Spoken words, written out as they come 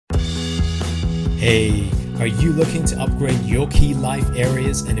Hey, are you looking to upgrade your key life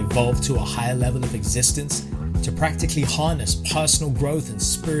areas and evolve to a higher level of existence? To practically harness personal growth and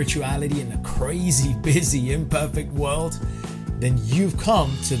spirituality in a crazy, busy, imperfect world? Then you've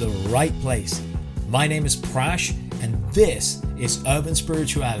come to the right place. My name is Prash, and this is Urban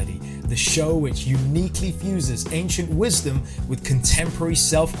Spirituality, the show which uniquely fuses ancient wisdom with contemporary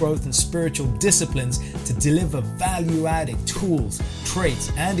self-growth and spiritual disciplines to deliver value-adding tools,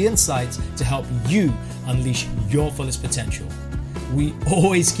 traits, and insights to help you unleash your fullest potential. We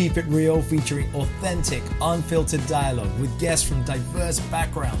always keep it real, featuring authentic, unfiltered dialogue with guests from diverse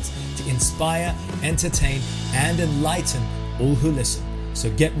backgrounds to inspire, entertain, and enlighten all who listen. So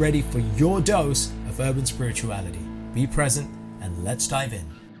get ready for your dose of urban spirituality. Be present and let's dive in.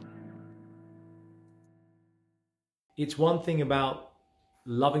 It's one thing about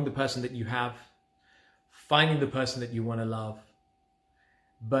loving the person that you have, finding the person that you want to love,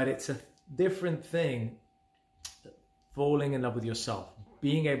 but it's a different thing falling in love with yourself,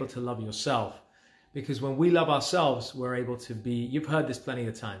 being able to love yourself. Because when we love ourselves, we're able to be, you've heard this plenty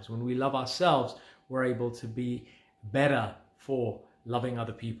of times, when we love ourselves, we're able to be better for loving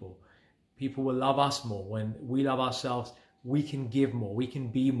other people. People will love us more. When we love ourselves, we can give more, we can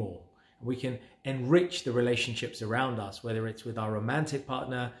be more. We can enrich the relationships around us, whether it's with our romantic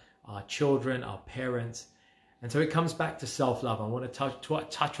partner, our children, our parents. And so it comes back to self-love. I want to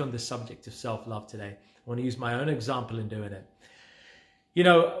touch on the subject of self-love today. I want to use my own example in doing it. You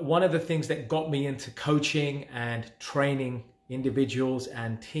know, one of the things that got me into coaching and training individuals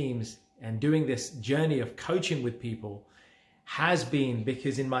and teams and doing this journey of coaching with people has been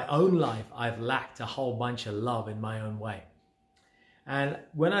because in my own life, I've lacked a whole bunch of love in my own way. And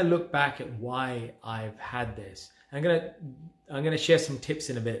when I look back at why I've had this, I'm gonna share some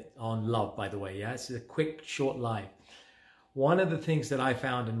tips in a bit on love, by the way. Yeah, it's a quick, short life. One of the things that I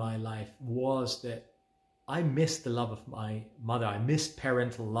found in my life was that I missed the love of my mother. I missed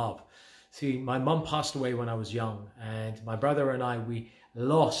parental love. See, my mom passed away when I was young, and my brother and I, we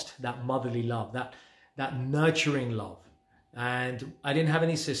lost that motherly love, that nurturing love. And I didn't have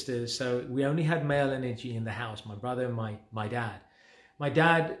any sisters, so we only had male energy in the house, my brother and my dad. My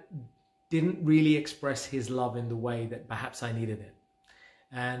dad didn't really express his love in the way that perhaps I needed it.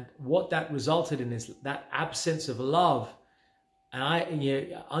 And what that resulted in is that absence of love,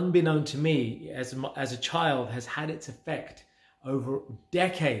 and unbeknown to me as a child, has had its effect over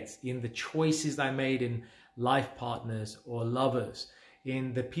decades in the choices I made in life partners or lovers,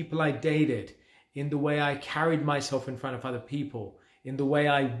 in the people I dated, in the way I carried myself in front of other people, in the way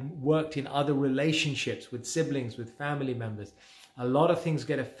I worked in other relationships with siblings, with family members. A lot of things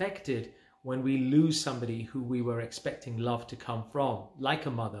get affected when we lose somebody who we were expecting love to come from, like a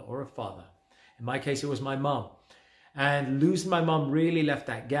mother or a father. In my case, it was my mom. And losing my mom really left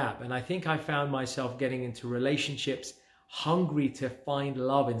that gap. And I think I found myself getting into relationships hungry to find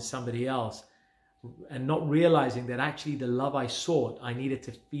love in somebody else and not realizing that actually the love I sought, I needed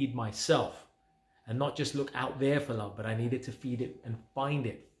to feed myself and not just look out there for love, but I needed to feed it and find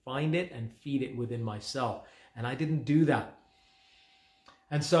it and feed it within myself. And I didn't do that.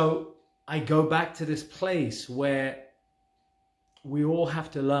 And so I go back to this place where we all have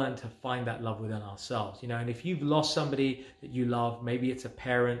to learn to find that love within ourselves, and if you've lost somebody that you love, maybe it's a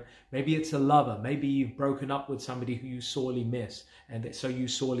parent, maybe it's a lover, maybe you've broken up with somebody who you sorely miss and so you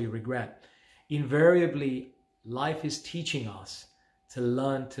sorely regret. Invariably, life is teaching us to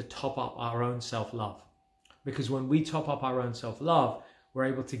learn to top up our own self-love, because when we top up our own self-love, we're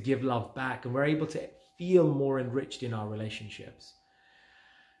able to give love back and we're able to feel more enriched in our relationships.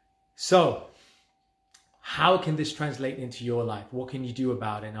 So, how can this translate into your life? What can you do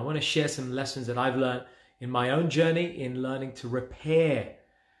about it? And I want to share some lessons that I've learned in my own journey in learning to repair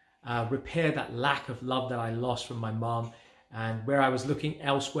that lack of love that I lost from my mom, and where I was looking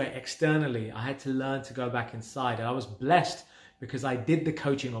elsewhere externally. I had to learn to go back inside. And I was blessed because I did the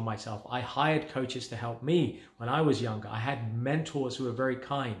coaching on myself. I hired coaches to help me when I was younger. I had mentors who were very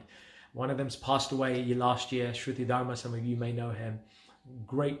kind. One of them's passed away last year, Shruti Dharma. Some of you may know him.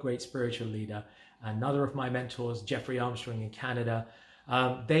 Great spiritual leader. Another of my mentors, Jeffrey Armstrong in Canada,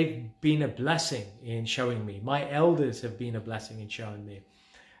 they've been a blessing in showing me. My elders have been a blessing in showing me.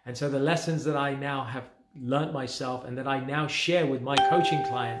 And so the lessons that I now have learned myself and that I now share with my coaching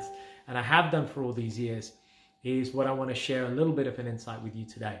clients, and I have done for all these years, is what I want to share a little bit of an insight with you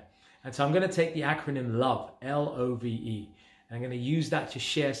today. And so I'm going to take the acronym LOVE, L-O-V-E, and I'm going to use that to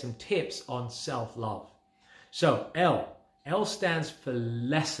share some tips on self-love. So L stands for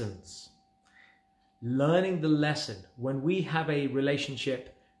lessons. Learning the lesson. When we have a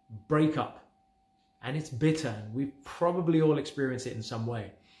relationship breakup and it's bitter, and we've probably all experienced it in some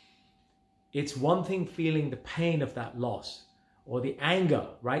way, It's one thing feeling the pain of that loss or the anger,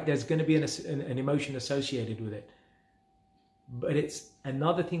 right? There's going to be an emotion associated with it. But it's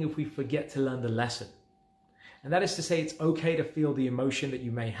another thing if we forget to learn the lesson. And that is to say, it's okay to feel the emotion that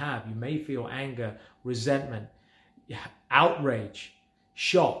you may have. You may feel anger, resentment, outrage,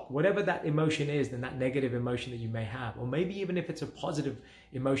 shock, whatever that emotion is, then that negative emotion that you may have. Or maybe even if it's a positive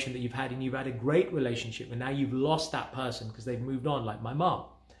emotion that you've had and you've had a great relationship and now you've lost that person because they've moved on, like my mom.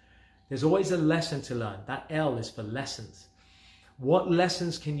 There's always a lesson to learn. That L is for lessons. What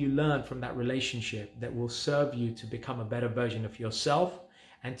lessons can you learn from that relationship that will serve you to become a better version of yourself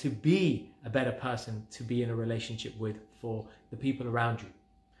and to be a better person to be in a relationship with for the people around you?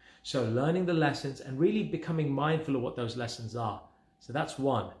 So learning the lessons and really becoming mindful of what those lessons are. So that's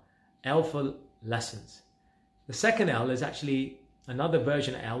one, L for lessons. The second L is actually another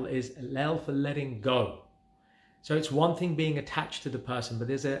version of L, is L for letting go. So it's one thing being attached to the person, but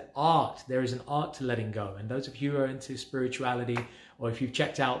there is an art to letting go. And those of you who are into spirituality, or if you've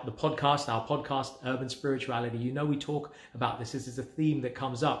checked out our podcast, Urban Spirituality, you know we talk about this. This is a theme that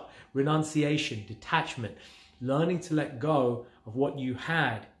comes up. Renunciation, detachment, learning to let go of what you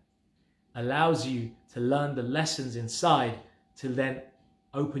had allows you to learn the lessons inside to then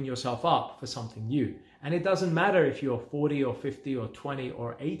open yourself up for something new. And it doesn't matter if you're 40 or 50 or 20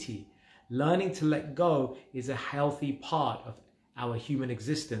 or 80. Learning to let go is a healthy part of our human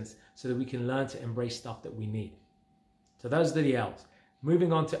existence so that we can learn to embrace stuff that we need. So those are the L's.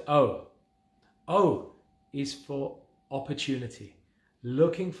 Moving on to O. O is for opportunity.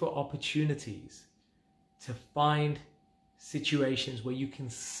 Looking for opportunities to find situations where you can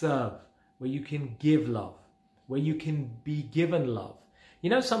serve, where you can give love, where you can be given love. You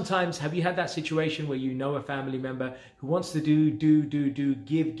know, sometimes, have you had that situation where you know a family member who wants to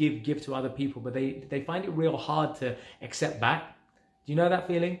give to other people, but they find it real hard to accept back? Do you know that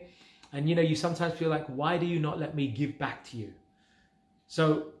feeling? And you know, you sometimes feel like, why do you not let me give back to you?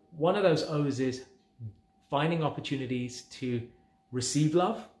 So one of those O's is finding opportunities to receive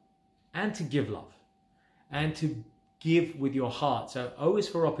love and to give love and to give with your heart. So O is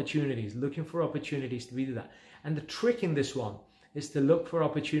for opportunities, looking for opportunities to do that. And the trick in this one is to look for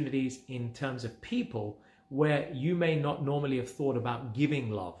opportunities in terms of people where you may not normally have thought about giving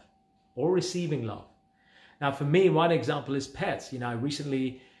love or receiving love. Now, for me, one example is pets. You know,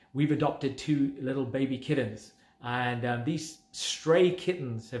 recently we've adopted 2 little baby kittens, and these stray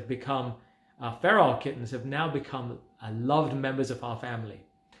kittens have become, feral kittens have now become loved members of our family.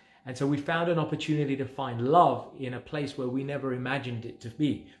 And so we found an opportunity to find love in a place where we never imagined it to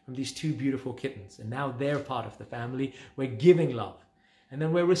be, from these 2 beautiful kittens. And now they're part of the family. We're giving love. And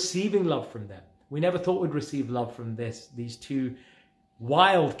then we're receiving love from them. We never thought we'd receive love from these 2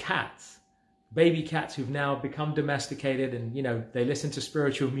 wild cats, baby cats who've now become domesticated. And, you know, they listen to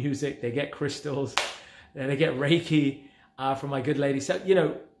spiritual music, they get crystals, they get Reiki from my good lady. So, you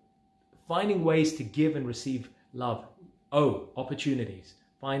know, finding ways to give and receive love. Oh, opportunities.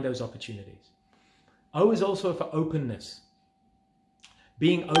 Find those opportunities. O is also for openness.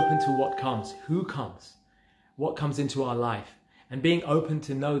 Being open to what comes, who comes, what comes into our life. And being open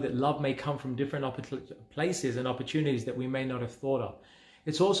to know that love may come from different places and opportunities that we may not have thought of.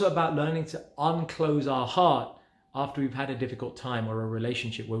 It's also about learning to unclose our heart after we've had a difficult time or a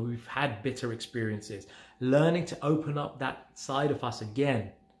relationship where we've had bitter experiences. Learning to open up that side of us again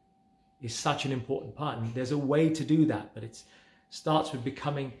is such an important part. And there's a way to do that, but it starts with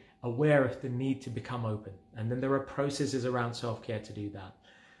becoming aware of the need to become open. And then there are processes around self-care to do that.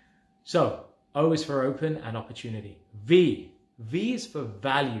 So O is for open and opportunity. V is for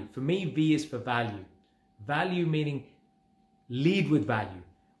value. For me, V is for value. Value meaning lead with value.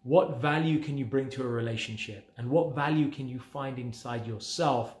 What value can you bring to a relationship? And what value can you find inside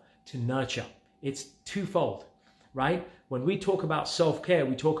yourself to nurture? It's twofold, right? When we talk about self-care,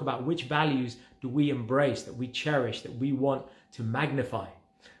 we talk about which values do we embrace, that we cherish, that we want to magnify.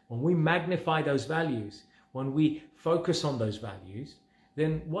 When we magnify those values, when we focus on those values,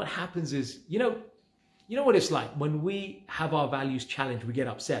 then what happens is, you know what it's like when we have our values challenged, we get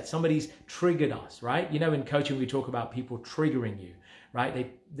upset. Somebody's triggered us, right? You know, in coaching, we talk about people triggering you,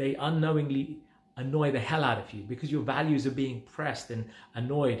 right? They unknowingly annoy the hell out of you because your values are being pressed and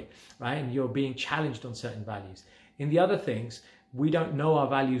annoyed, right? And you're being challenged on certain values. In the other things, we don't know our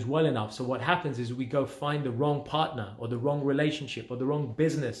values well enough. So what happens is we go find the wrong partner or the wrong relationship or the wrong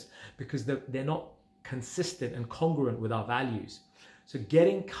business because they're not consistent and congruent with our values. So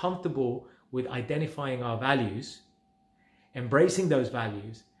getting comfortable with identifying our values, embracing those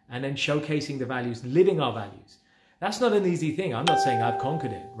values, and then showcasing the values, living our values. That's not an easy thing. I'm not saying I've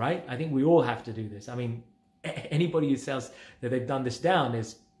conquered it, right? I think we all have to do this. I mean, anybody who says that they've done this down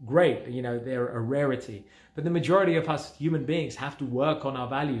is great. They're a rarity. But the majority of us human beings have to work on our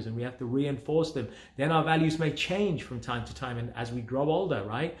values, and we have to reinforce them. Then our values may change from time to time, and as we grow older,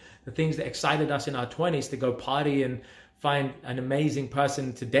 right? The things that excited us in our 20s to go party and find an amazing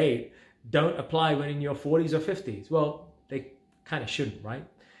person to date don't apply when in your 40s or 50s. Well, they kind of shouldn't, right?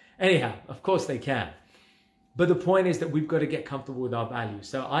 Anyhow, of course they can. But the point is that we've got to get comfortable with our values.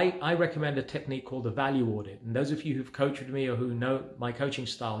 So I recommend a technique called the value audit. And those of you who've coached with me or who know my coaching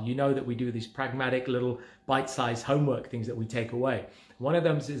style, you know that we do these pragmatic little bite-sized homework things that we take away. One of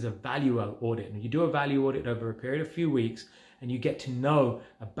them is a value audit. And you do a value audit over a period of a few weeks, and you get to know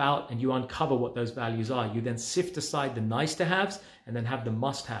about and you uncover what those values are. You then sift aside the nice to haves and then have the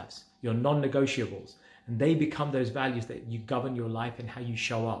must haves, your non-negotiables. And they become those values that you govern your life and how you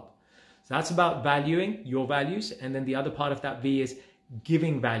show up. So that's about valuing your values. And then the other part of that V is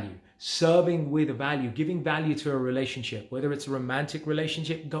giving value, serving with value, giving value to a relationship. Whether it's a romantic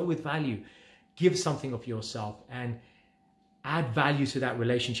relationship, go with value. Give something of yourself and add value to that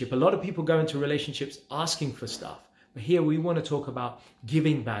relationship. A lot of people go into relationships asking for stuff. But here we want to talk about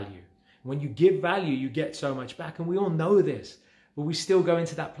giving value. When you give value, you get so much back. And we all know this, but we still go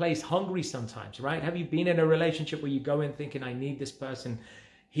into that place hungry sometimes, right? Have you been in a relationship where you go in thinking, I need this person,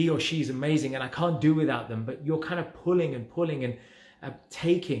 he or she's amazing and I can't do without them, but you're kind of pulling and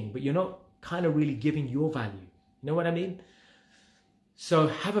taking, but you're not kind of really giving your value. You know what I mean? So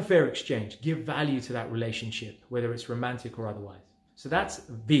have a fair exchange, give value to that relationship, whether it's romantic or otherwise. So that's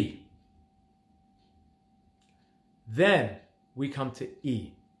V. Then we come to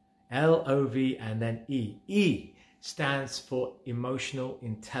E, L-O-V and then E. E stands for emotional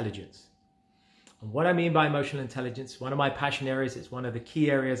intelligence. And what I mean by emotional intelligence, one of my passion areas, it's one of the key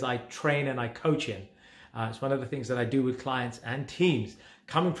areas I train and I coach in. It's one of the things that I do with clients and teams.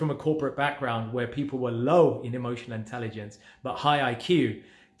 Coming from a corporate background where people were low in emotional intelligence, but high IQ,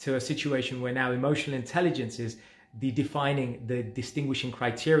 to a situation where now emotional intelligence is the distinguishing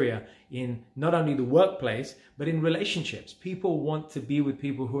criteria in not only the workplace, but in relationships. People want to be with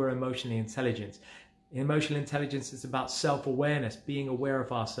people who are emotionally intelligent. Emotional intelligence is about self-awareness, being aware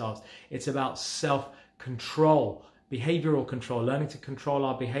of ourselves. It's about self-control, behavioral control, learning to control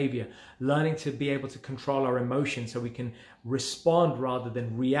our behavior, learning to be able to control our emotions so we can respond rather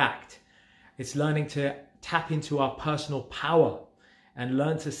than react. It's learning to tap into our personal power and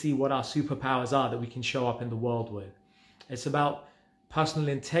learn to see what our superpowers are that we can show up in the world with. It's about personal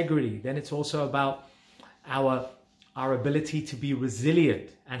integrity. Then it's also about our ability to be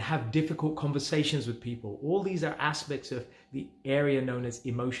resilient and have difficult conversations with people. All these are aspects of the area known as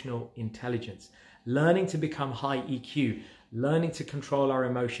emotional intelligence. Learning to become high EQ, learning to control our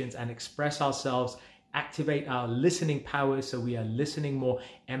emotions and express ourselves, activate our listening powers so we are listening more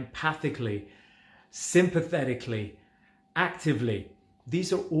empathically, sympathetically, actively.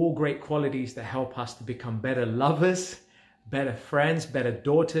 These are all great qualities that help us to become better lovers, better friends, better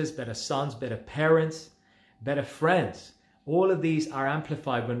daughters, better sons, better parents, better friends. All of these are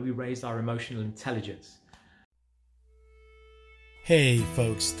amplified when we raise our emotional intelligence. Hey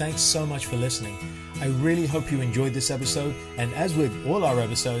folks, thanks so much for listening. I really hope you enjoyed this episode, and as with all our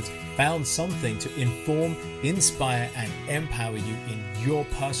episodes, found something to inform, inspire, and empower you in your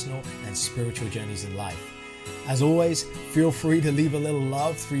personal and spiritual journeys in life. As always, feel free to leave a little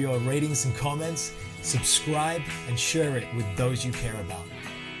love through your ratings and comments, subscribe, and share it with those you care about.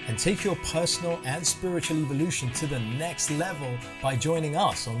 And take your personal and spiritual evolution to the next level by joining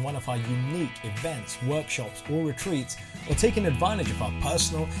us on one of our unique events, workshops, or retreats, or taking advantage of our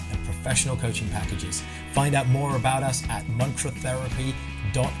personal and professional coaching packages. Find out more about us at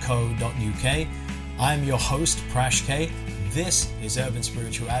mantratherapy.co.uk. I'm your host, Prash K. This is Urban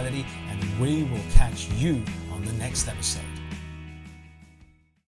Spirituality, and we will catch you on the next episode.